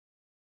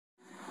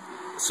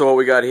So what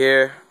we got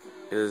here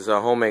is a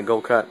homemade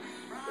go-kart.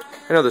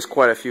 I know there's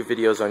quite a few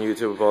videos on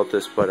YouTube about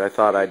this, but I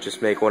thought I'd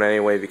just make one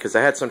anyway because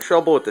I had some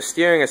trouble with the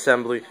steering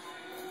assembly.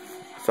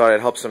 Thought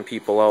I'd help some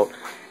people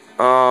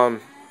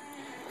out.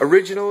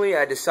 Originally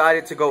I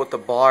decided to go with the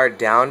bar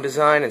down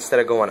design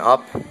instead of going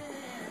up.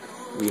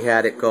 We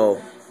had it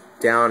go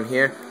down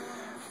here.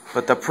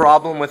 But the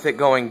problem with it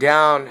going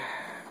down,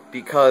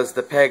 because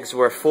the pegs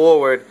were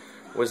forward,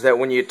 was that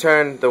when you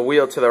turn the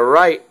wheel to the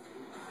right,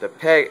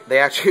 they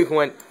actually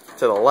went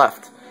to the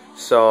left.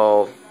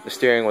 So the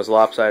steering was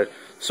lopsided.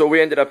 So what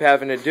we ended up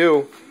having to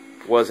do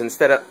was,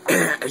 instead of,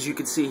 as you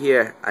can see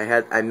here,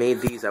 I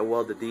made these, I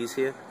welded these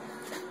here.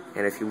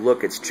 And if you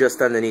look, it's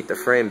just underneath the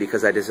frame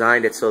because I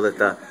designed it so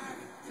that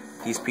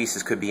these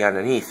pieces could be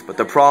underneath. But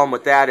the problem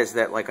with that is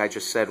that, like I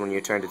just said, when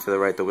you turned it to the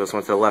right, the wheels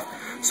went to the left.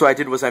 So what I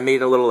did was I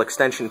made a little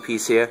extension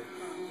piece here,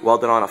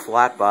 welded on a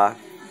flat bar,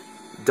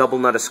 double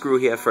nut a screw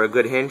here for a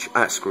good hinge.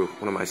 A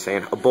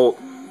bolt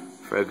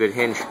for a good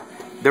hinge.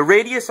 The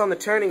radius on the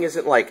turning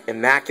isn't like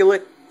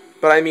immaculate,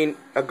 but I mean,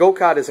 a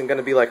go-kart isn't going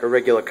to be like a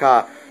regular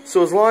car.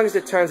 So as long as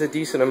it turns a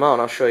decent amount,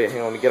 I'll show you.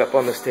 Hang on, let me get up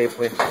on this table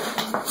here.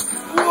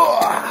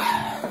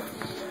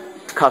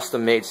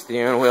 Custom made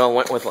steering wheel,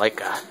 went with like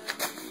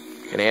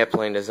an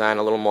airplane design,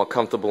 a little more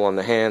comfortable on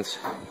the hands.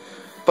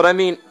 But I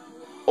mean,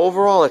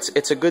 overall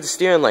it's a good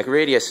steering, like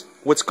radius.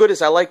 What's good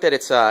is I like that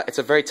it's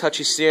a very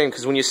touchy steering,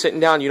 because when you're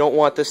sitting down you don't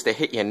want this to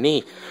hit your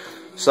knee.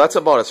 So that's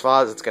about as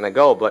far as it's gonna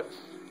go. But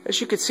as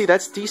you can see,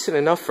 that's decent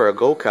enough for a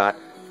go-kart.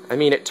 I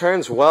mean, it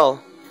turns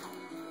well.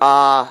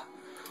 A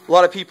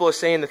lot of people are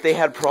saying that they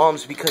had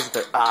problems because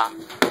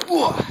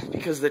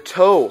the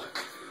toe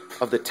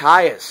of the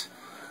tires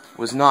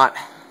was not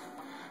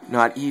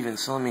even.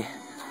 So let me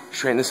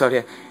straighten this out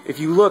here. If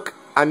you look,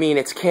 I mean,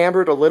 it's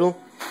cambered a little,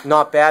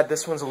 not bad.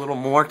 This one's a little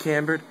more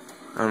cambered.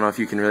 I don't know if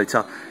you can really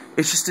tell.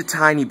 It's just a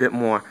tiny bit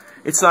more.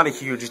 It's not a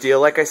huge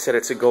deal. Like I said,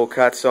 it's a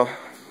go-kart, so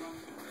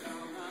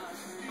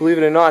believe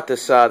it or not,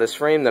 this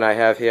frame that I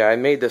have here, I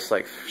made this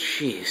like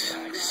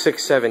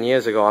 6-7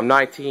 years ago. I'm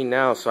 19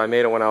 now, so I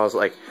made it when I was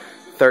like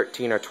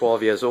 13 or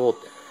 12 years old,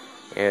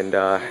 and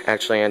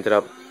actually ended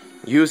up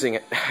using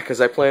it because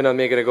I planned on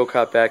making a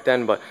go-kart back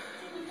then. But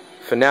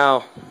for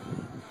now,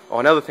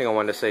 another thing I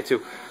wanted to say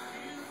too,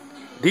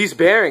 these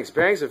bearings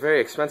are very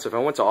expensive. I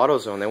went to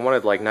AutoZone, they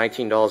wanted like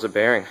 $19 a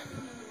bearing.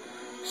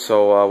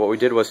 So what we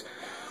did was,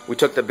 we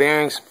took the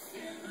bearings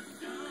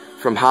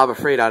from Harbor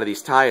Freight out of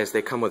these tires.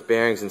 They come with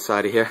bearings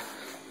inside of here.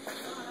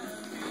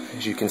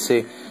 As you can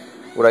see,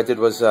 what I did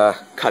was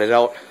cut it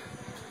out,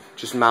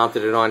 just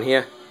mounted it on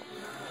here,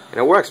 and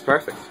it works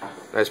perfect.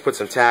 I just put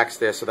some tacks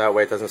there so that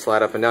way it doesn't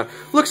slide up and down.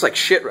 Looks like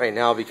shit right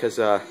now because,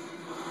 well,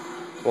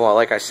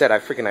 like I said, I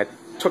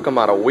took them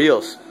out of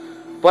wheels.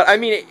 But I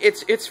mean,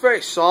 it's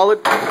very solid.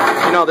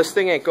 You know, this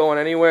thing ain't going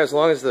anywhere as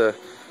long as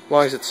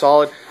it's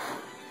solid.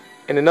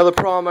 And another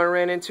problem I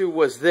ran into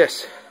was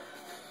this.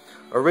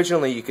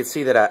 Originally, you could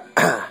see that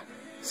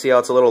see how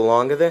it's a little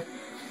longer there?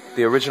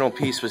 The original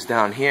piece was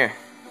down here.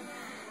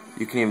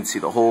 You can even see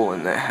the hole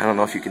in there. I don't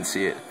know if you can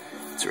see it.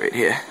 It's right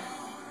here.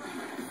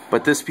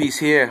 But this piece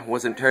here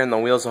wasn't turning the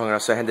wheels long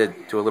enough, so I had to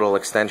do a little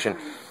extension.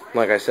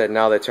 Like I said,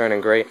 now they're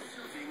turning great.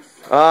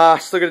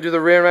 Still gonna do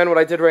the rear end. What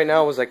I did right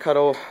now was I cut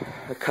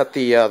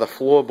the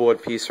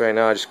floorboard piece right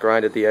now. I just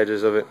grinded the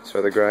edges of it, so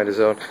the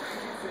grinder's out.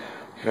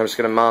 And I'm just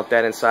gonna mount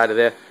that inside of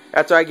there.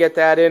 After I get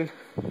that in,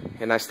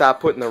 and I start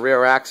putting the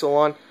rear axle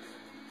on.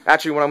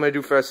 Actually, what I'm gonna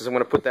do first is I'm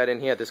gonna put that in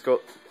here.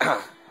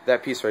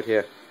 That piece right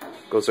here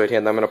goes right here,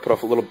 and I'm gonna put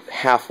off a little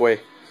halfway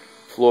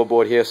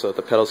floorboard here so that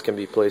the pedals can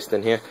be placed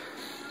in here.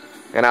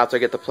 And after I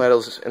get the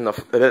pedals in the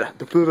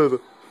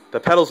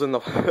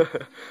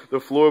the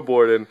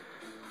floorboard in,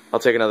 I'll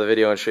take another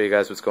video and show you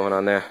guys what's going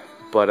on there.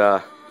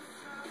 But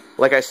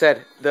like I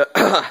said,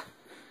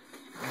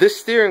 this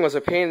steering was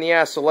a pain in the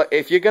ass. So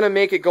if you're gonna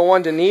make it go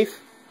underneath,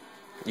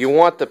 you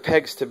want the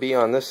pegs to be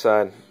on this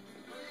side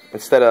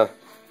instead of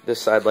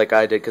this side like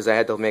I did, because I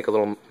had to make a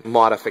little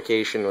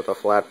modification with a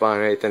flat bar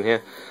and everything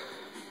here.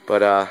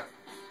 But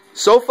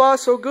so far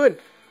so good.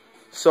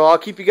 So I'll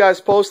keep you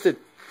guys posted.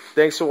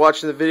 Thanks for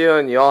watching the video,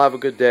 and y'all have a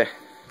good day.